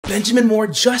Benjamin Moore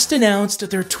just announced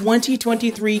their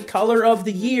 2023 color of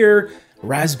the year,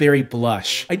 Raspberry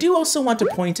Blush. I do also want to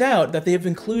point out that they have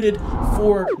included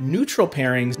 4 neutral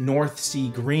pairings, North Sea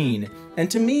Green.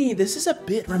 And to me, this is a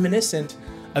bit reminiscent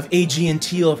of Aegean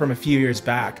Teal from a few years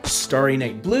back, Starry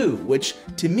Night Blue, which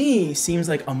to me seems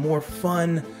like a more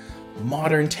fun,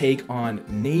 modern take on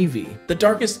navy. The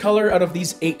darkest color out of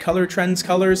these 8 color trends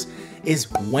colors is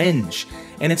Wenge.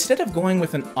 And instead of going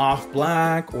with an off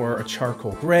black or a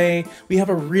charcoal gray, we have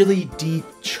a really deep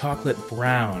chocolate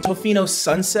brown. Tofino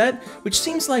Sunset, which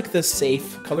seems like the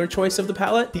safe color choice of the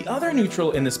palette. The other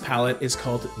neutral in this palette is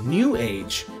called New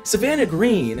Age. Savannah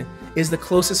Green is the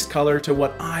closest color to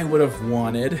what I would have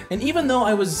wanted. And even though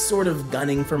I was sort of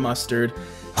gunning for mustard,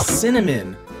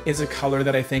 Cinnamon is a color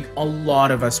that I think a lot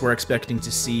of us were expecting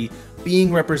to see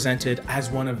being represented as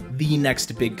one of the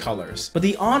next big colors. But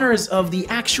the honors of the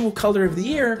actual color of the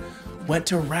year went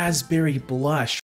to Raspberry Blush.